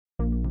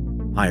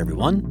Hi,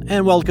 everyone,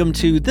 and welcome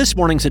to this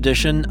morning's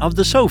edition of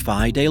the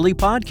SoFi Daily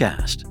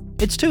Podcast.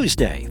 It's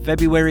Tuesday,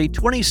 February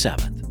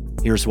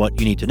 27th. Here's what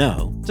you need to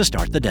know to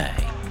start the day.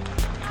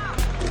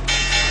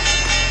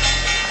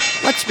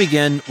 Let's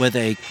begin with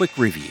a quick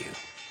review.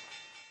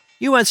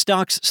 U.S.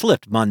 stocks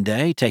slipped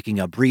Monday, taking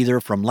a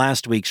breather from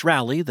last week's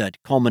rally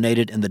that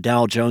culminated in the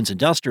Dow Jones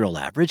Industrial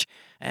Average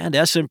and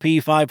S&P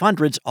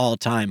 500's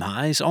all-time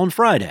highs on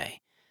Friday.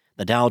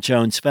 The Dow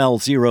Jones fell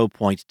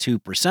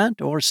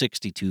 0.2% or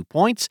 62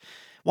 points,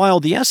 while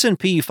the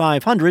S&P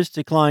 500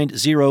 declined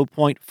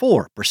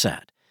 0.4%.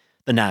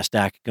 The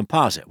Nasdaq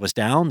Composite was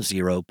down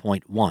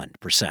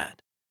 0.1%.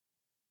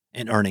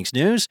 In earnings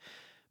news,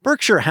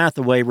 Berkshire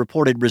Hathaway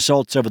reported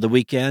results over the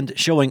weekend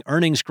showing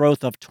earnings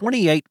growth of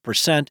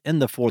 28% in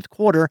the fourth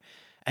quarter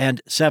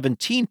and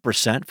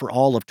 17% for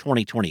all of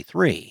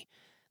 2023.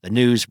 The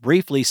news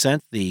briefly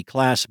sent the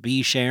Class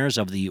B shares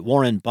of the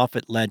Warren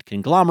Buffett-led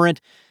conglomerate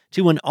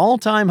to an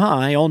all-time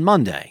high on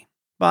Monday,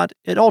 but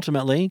it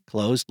ultimately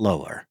closed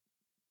lower.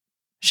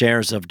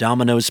 Shares of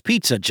Domino's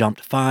Pizza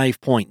jumped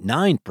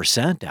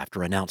 5.9%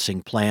 after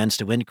announcing plans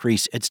to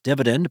increase its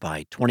dividend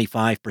by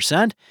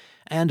 25%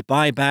 and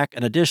buy back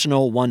an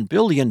additional $1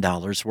 billion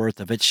worth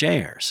of its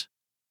shares.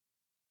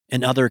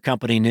 In other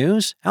company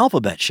news,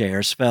 Alphabet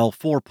shares fell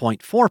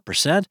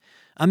 4.4%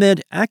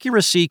 amid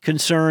accuracy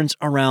concerns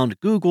around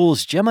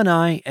Google's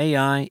Gemini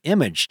AI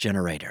image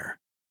generator.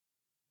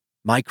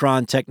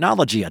 Micron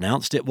Technology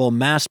announced it will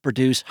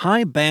mass-produce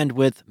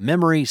high-bandwidth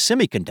memory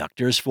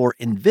semiconductors for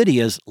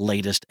NVIDIA's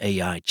latest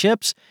AI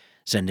chips,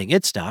 sending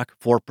its stock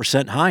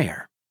 4%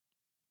 higher.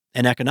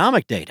 In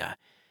economic data,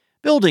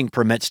 building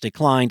permits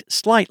declined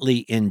slightly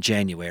in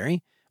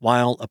January,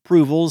 while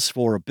approvals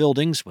for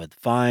buildings with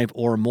 5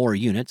 or more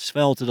units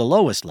fell to the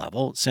lowest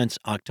level since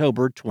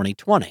October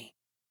 2020.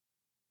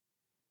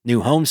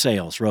 New home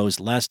sales rose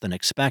less than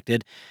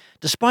expected,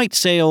 despite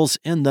sales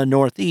in the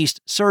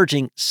Northeast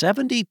surging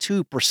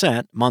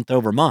 72% month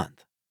over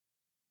month.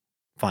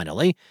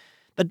 Finally,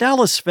 the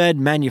Dallas Fed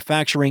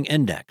Manufacturing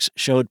Index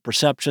showed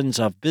perceptions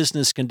of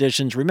business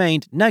conditions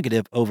remained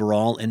negative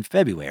overall in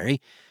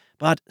February,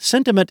 but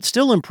sentiment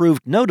still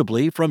improved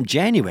notably from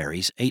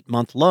January's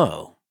 8-month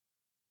low.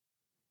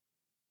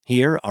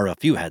 Here are a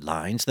few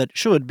headlines that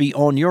should be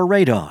on your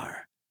radar.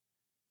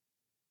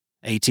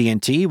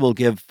 AT&T will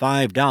give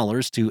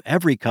 $5 to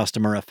every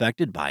customer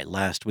affected by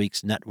last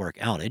week's network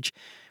outage,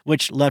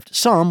 which left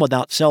some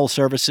without cell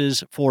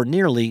services for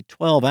nearly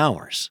 12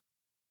 hours.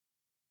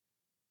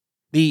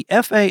 The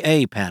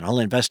FAA panel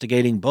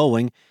investigating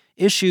Boeing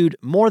issued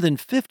more than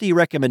 50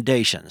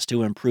 recommendations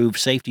to improve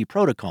safety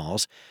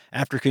protocols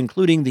after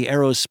concluding the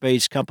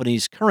aerospace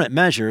company's current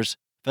measures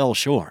fell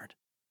short.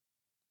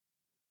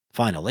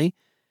 Finally,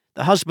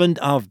 the husband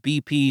of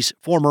BP's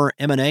former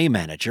M&A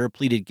manager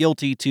pleaded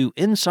guilty to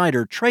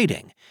insider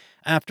trading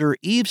after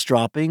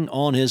eavesdropping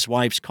on his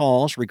wife's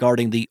calls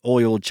regarding the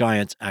oil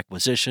giant's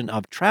acquisition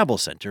of Travel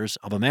Centers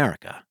of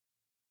America.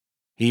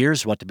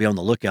 Here's what to be on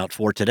the lookout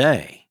for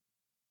today.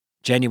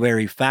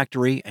 January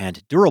factory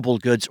and durable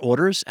goods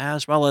orders,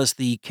 as well as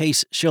the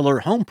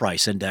Case-Shiller Home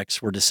Price Index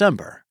for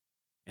December.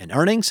 In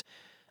earnings,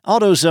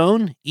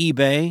 AutoZone,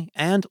 eBay,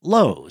 and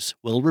Lowe's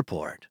will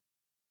report.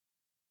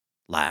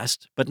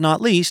 Last but not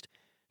least,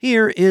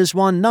 here is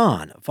one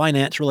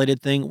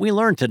non-finance-related thing we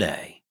learned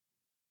today.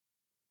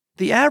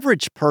 The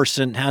average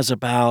person has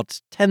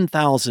about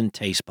 10,000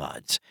 taste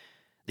buds.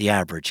 The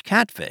average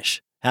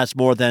catfish has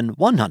more than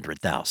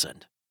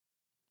 100,000.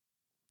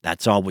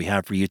 That's all we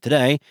have for you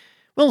today.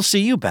 We'll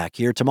see you back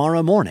here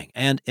tomorrow morning,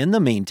 and in the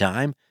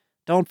meantime,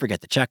 don't forget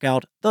to check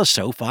out the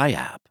SoFi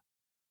app.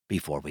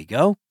 Before we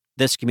go,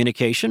 this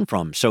communication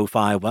from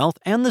SoFi Wealth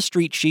and the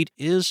Street Sheet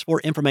is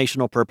for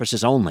informational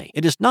purposes only.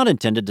 It is not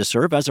intended to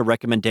serve as a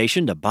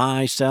recommendation to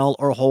buy, sell,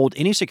 or hold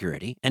any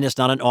security, and is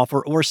not an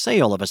offer or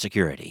sale of a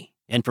security.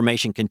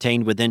 Information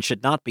contained within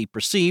should not be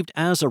perceived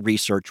as a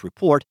research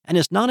report and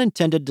is not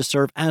intended to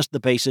serve as the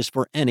basis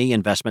for any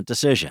investment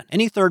decision.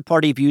 Any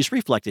third-party views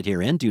reflected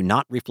herein do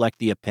not reflect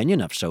the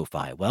opinion of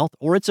SoFi Wealth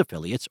or its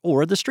affiliates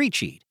or the Street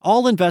Sheet.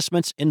 All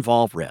investments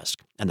involve risk,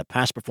 and the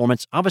past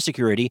performance of a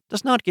security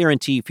does not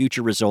guarantee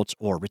future results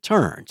or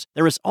returns.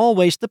 There is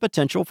always the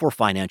potential for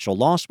financial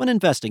loss when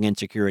investing in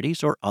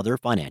securities or other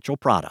financial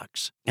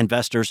products.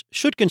 Investors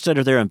should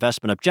consider their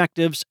investment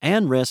objectives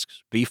and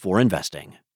risks before investing.